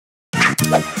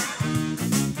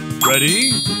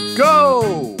Ready,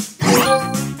 go!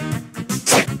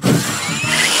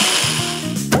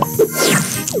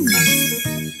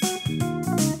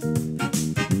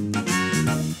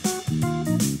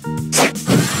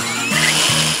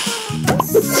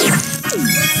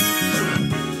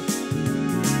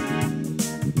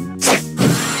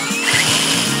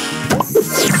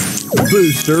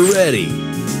 Booster ready.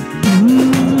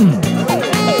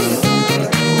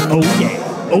 Oh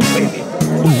yeah, oh baby.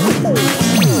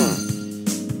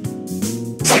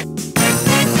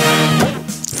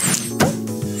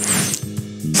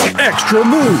 Extra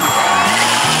move.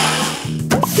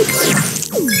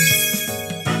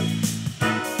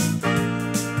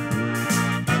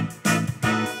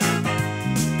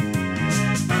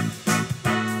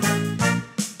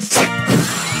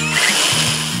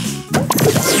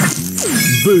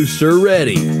 Booster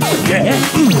ready. Yeah.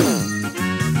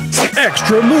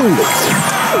 Extra move.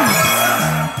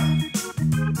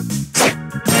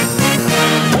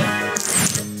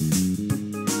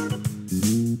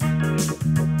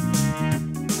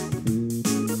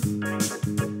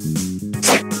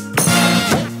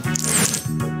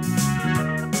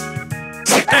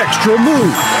 Extra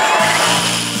move.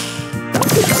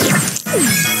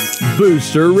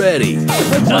 Booster ready.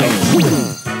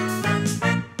 Nice.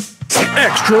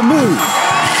 Extra move.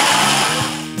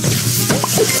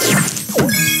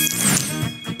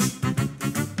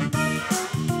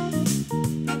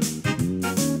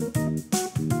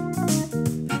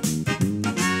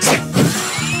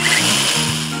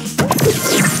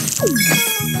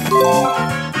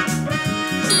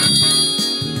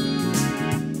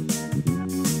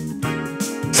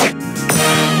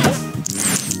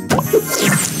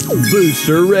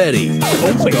 Booster ready.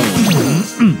 Oh baby.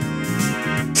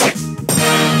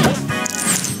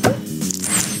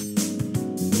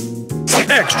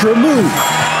 Extra move.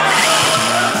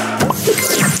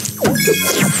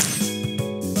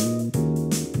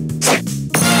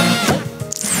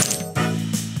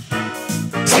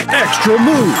 Extra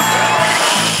move.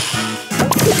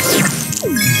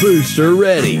 Booster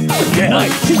ready. Yeah.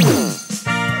 Nice.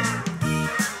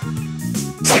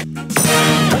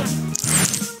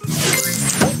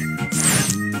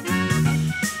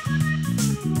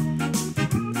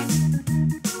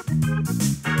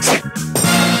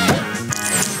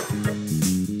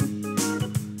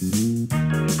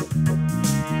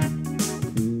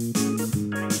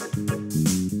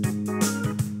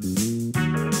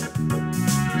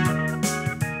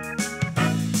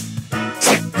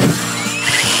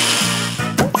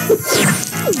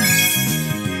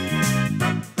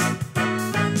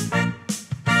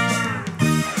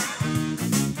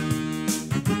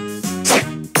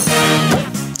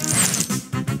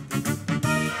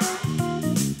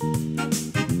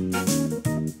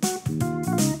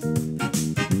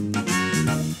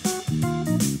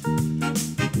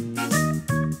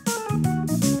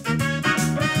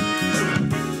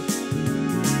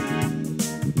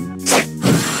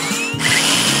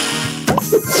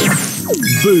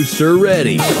 Booster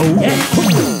ready. Oh yeah.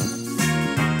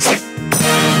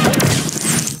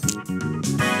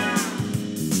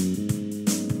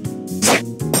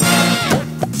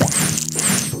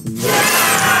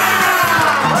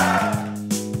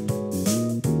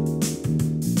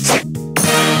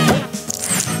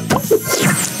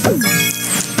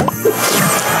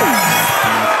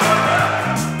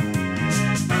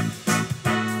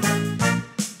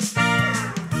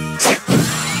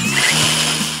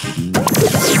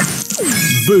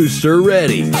 Booster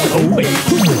ready. Oh baby.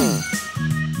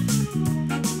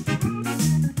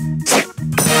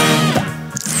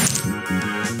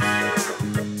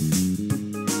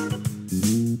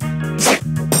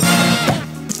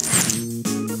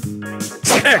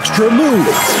 Extra move.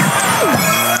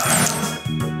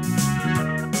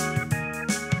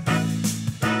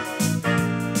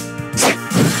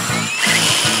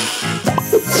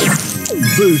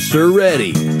 Booster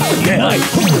ready. Yeah.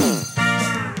 Nice.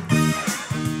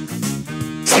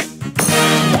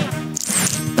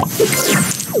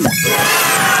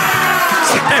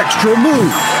 Extra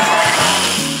move.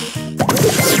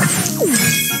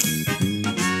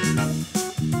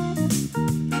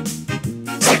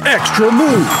 Extra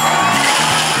move.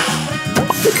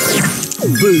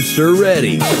 Booster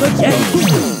ready.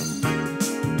 Yeah.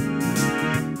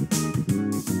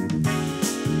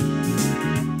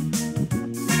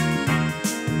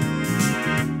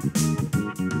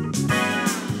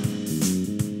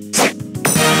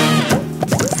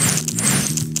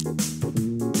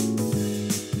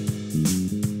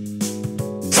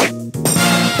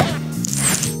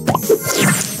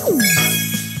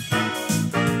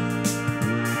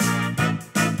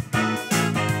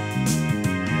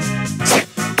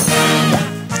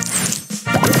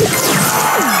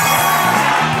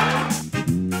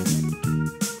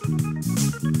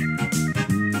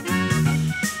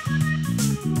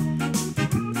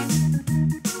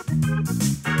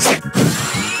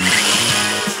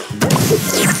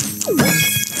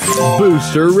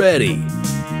 Booster ready.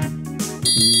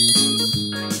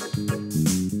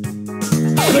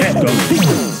 Let's go.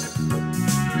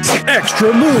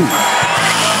 Extra move.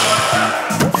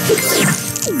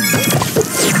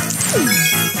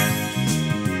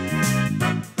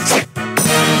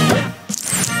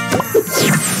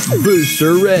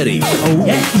 Booster ready. Oh,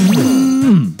 yeah.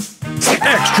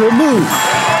 Extra move.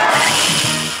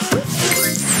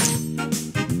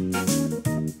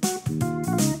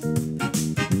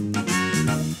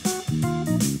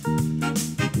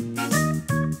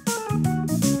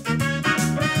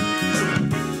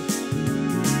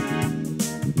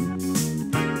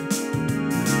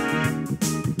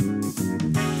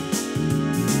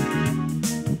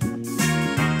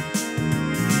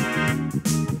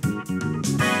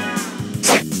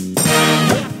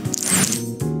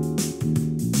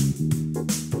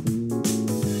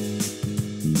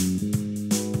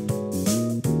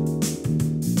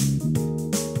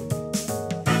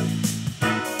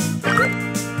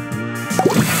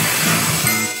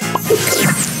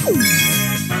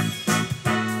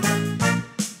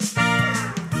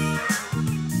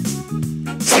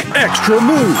 Extra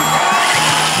move.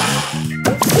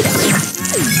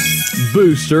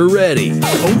 Booster ready.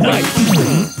 Oh, nice.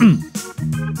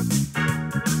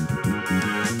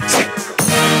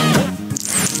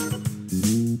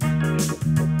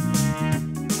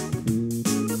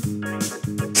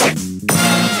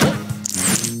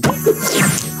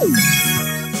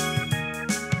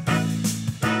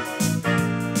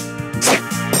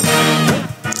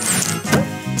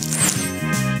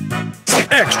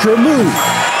 Extra move.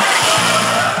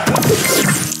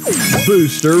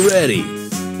 Booster ready.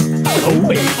 Oh,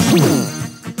 wait.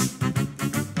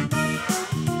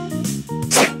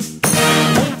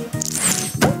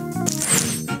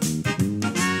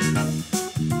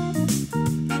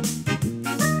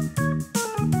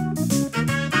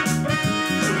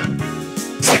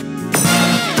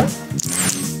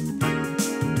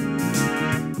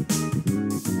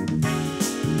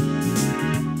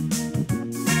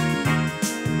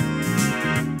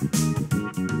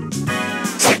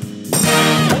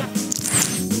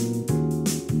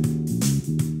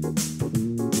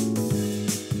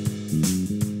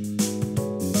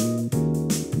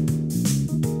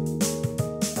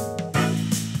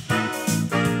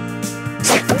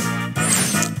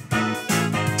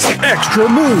 Extra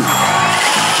move.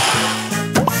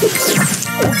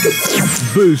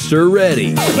 Booster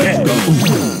ready. Let's go.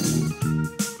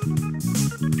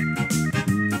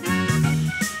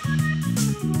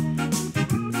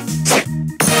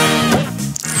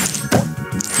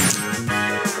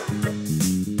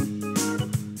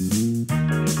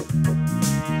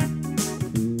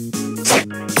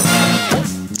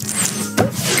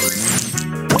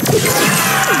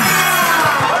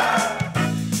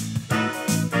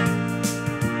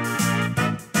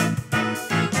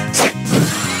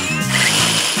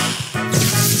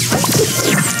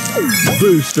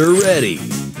 Booster ready.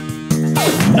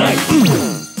 Nice.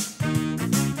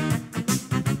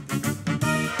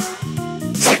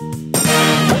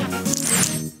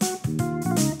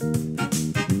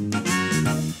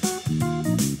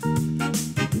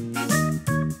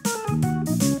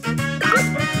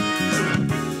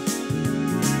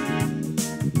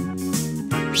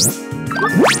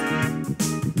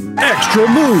 Extra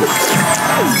move.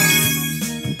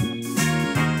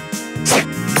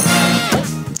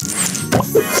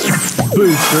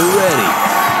 Booster ready.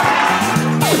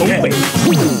 Oh, wait.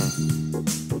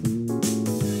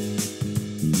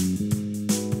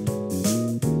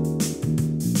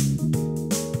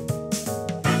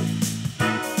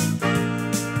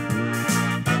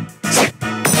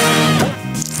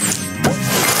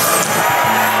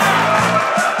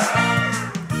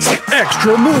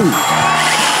 Extra move.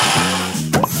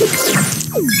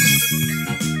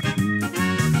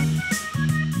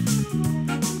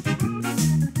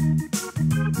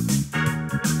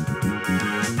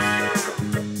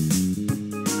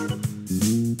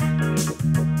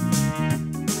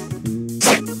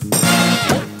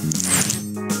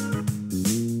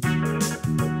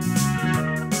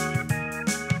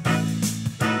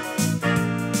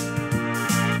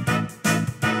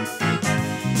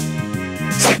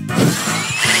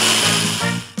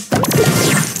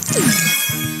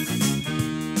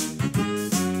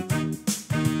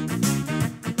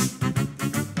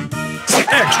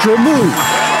 Extra move.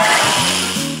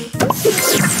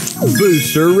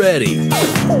 Booster ready.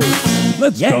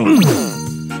 Let's go.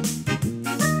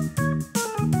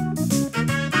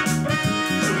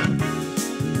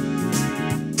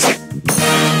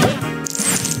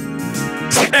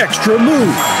 Extra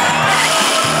move.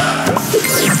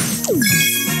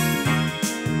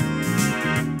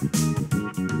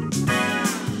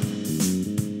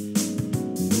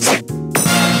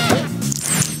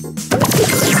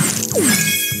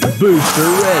 Booster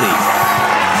ready.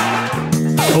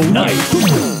 Oh, nice.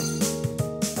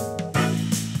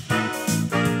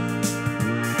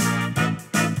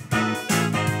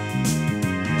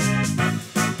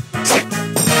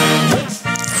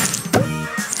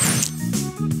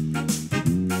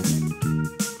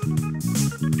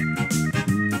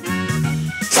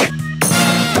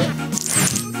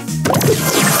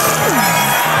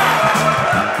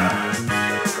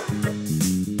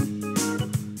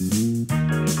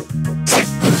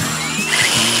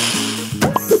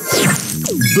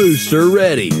 Booster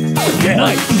ready. Yeah,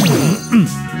 nice.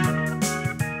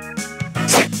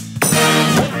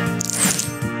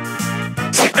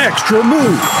 Extra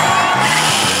move.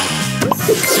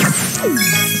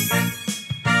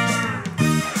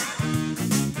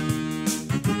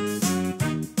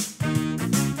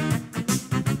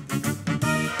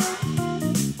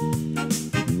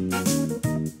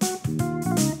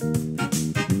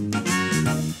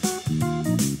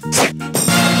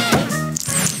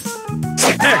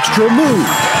 Extra move.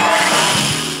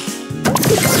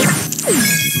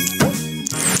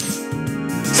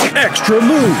 Extra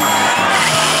move.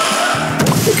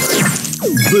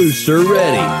 Booster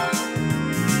ready.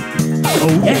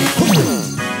 Oh, yeah.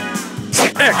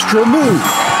 Extra move.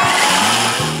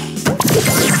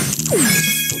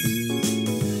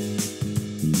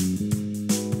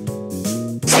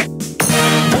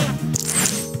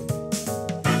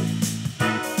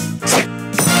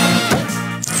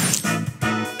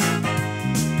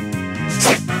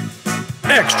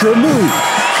 Extra move.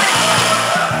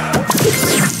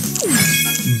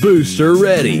 Booster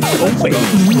ready. Oh, wait.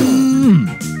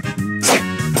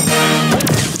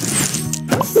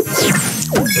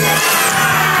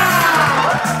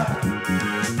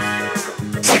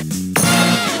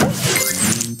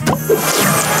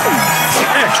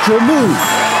 Extra move.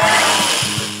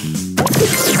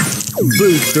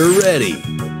 Booster ready.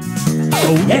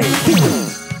 Oh, yeah.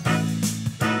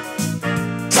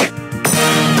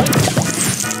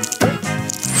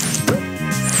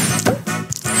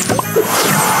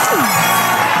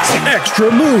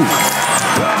 Extra move.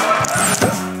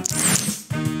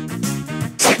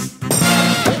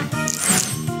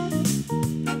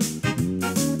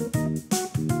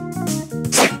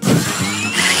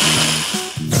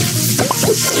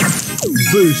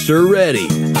 Booster ready.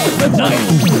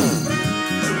 Nice.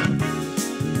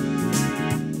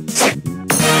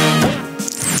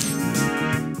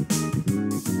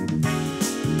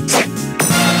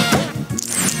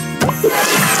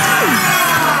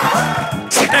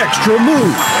 Extra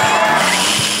move.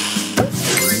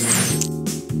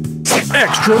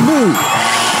 Extra move.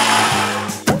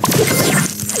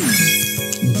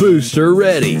 Booster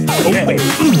ready. Oh,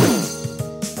 wait.